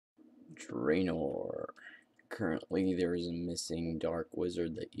Draynor. Currently, there is a missing dark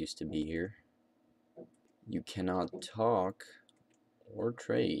wizard that used to be here. You cannot talk or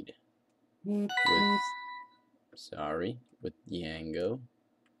trade with, with Yango.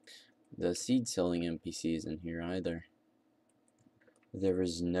 The seed selling NPC isn't here either. There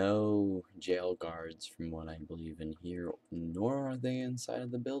is no jail guards from what I believe in here, nor are they inside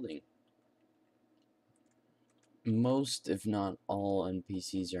of the building. Most, if not all,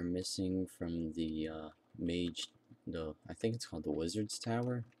 NPCs are missing from the I think it's called the Wizard's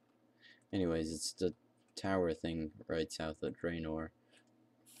Tower. Anyways, it's the tower thing right south of Draynor.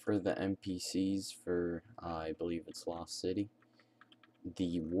 For the NPCs for, I believe it's Lost City,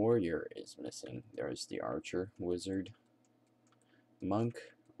 the warrior is missing. There's the archer, wizard, monk,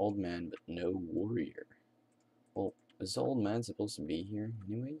 old man, but no warrior. Well, is the old man supposed to be here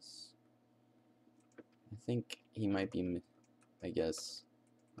anyways? I think he might be, I guess.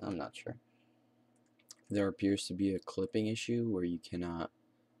 I'm not sure. There appears to be a clipping issue where you cannot,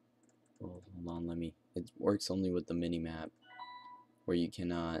 well, hold on, it works only with the mini-map, where you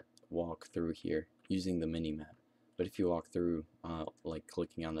cannot walk through here using the mini-map. But if you walk through, like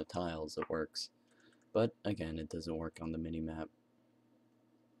clicking on the tiles, it works. But again, it doesn't work on the mini-map.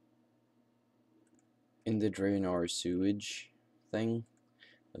 In the Draynor sewage thing,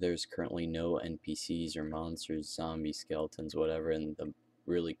 there's currently no NPCs or monsters, zombies, skeletons, whatever, and the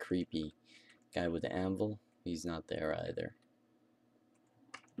really creepy guy with the anvil, he's not there either.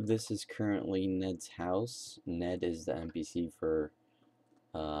 This is currently Ned's house. Ned is the NPC for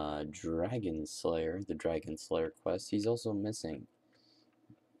Dragon Slayer, the Dragon Slayer quest. He's also missing.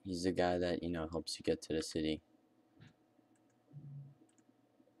 He's the guy that, helps you get to the city.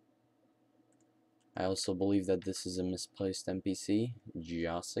 I also believe that this is a misplaced NPC,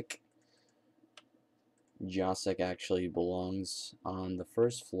 Josik. Josik actually belongs on the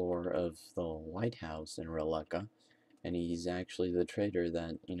first floor of the lighthouse in Releka, and he's actually the trader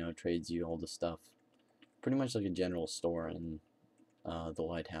that, trades you all the stuff. Pretty much like a general store in the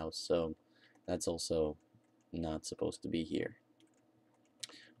lighthouse, so that's also not supposed to be here.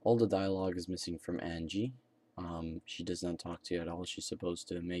 All the dialogue is missing from Angie. She does not talk to you at all. She's supposed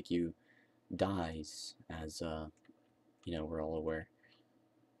to make you dies, as we're all aware.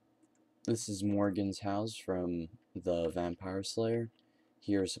 This is Morgan's house from the Vampire Slayer.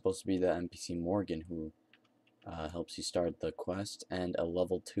 Here is supposed to be the NPC Morgan, who helps you start the quest, and a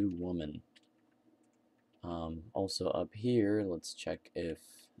level 2 woman. Also up here, let's check if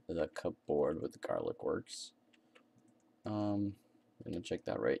the cupboard with the garlic works. I'm gonna check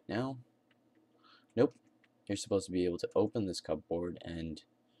that right now. Nope. You're supposed to be able to open this cupboard, and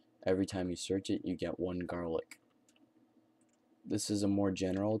every time you search it, you get 1 garlic. This is a more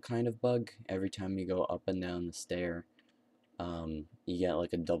general kind of bug. Every time you go up and down the stair, you get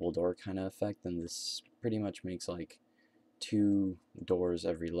like a double door kind of effect, and this pretty much makes like 2 doors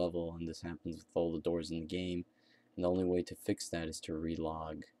every level, and this happens with all the doors in the game. And the only way to fix that is to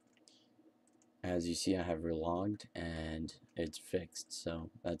relog. As you see, I have relogged and it's fixed, so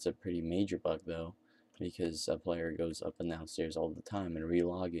that's a pretty major bug though, because a player goes up and down stairs all the time, and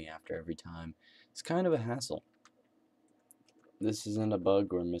relogging after every time is kind of a hassle. This isn't a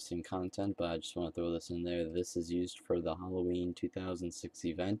bug or missing content, but I just want to throw this in there. This is used for the Halloween 2006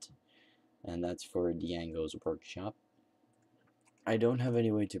 event, and that's for Diango's workshop. I don't have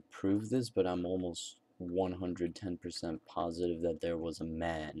any way to prove this, but I'm almost 110% positive that there was a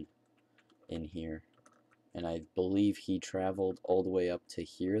man in here. And I believe he traveled all the way up to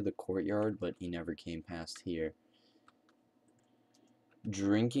here, the courtyard, but he never came past here.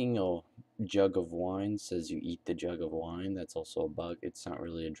 Drinking a jug of wine says you eat the jug of wine. That's also a bug. It's not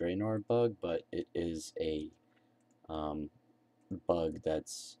really a Draynor bug, but it is a bug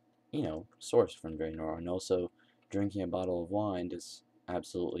that's, sourced from Draynor. And also, drinking a bottle of wine does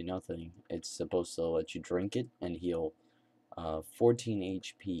absolutely nothing. It's supposed to let you drink it and heal 14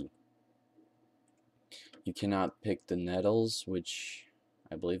 HP. You cannot pick the nettles, which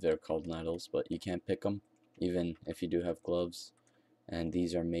I believe they're called nettles, but you can't pick them, even if you do have gloves. And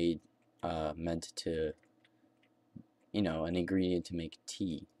these are meant to, an ingredient to make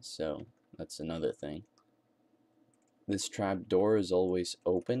tea, so that's another thing. This trap door is always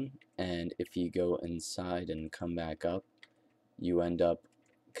open, and if you go inside and come back up, you end up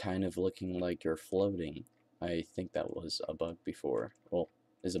kind of looking like you're floating. I think that was a bug before. Well,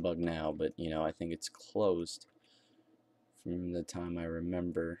 is a bug now, but I think it's closed from the time I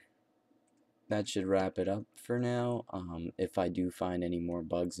remember. That should wrap it up for now. If I do find any more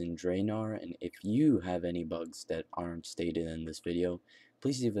bugs in Draynor, and if you have any bugs that aren't stated in this video,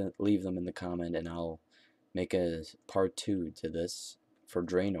 please leave them in the comment, and I'll make a part 2 to this for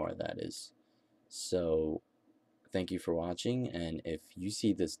Draynor, that is. So thank you for watching, and if you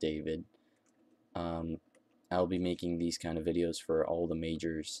see this, David, I'll be making these kind of videos for all the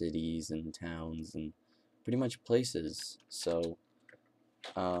major cities and towns and pretty much places. So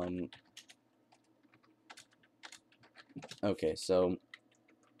okay, so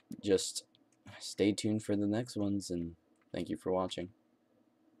just stay tuned for the next ones, and thank you for watching.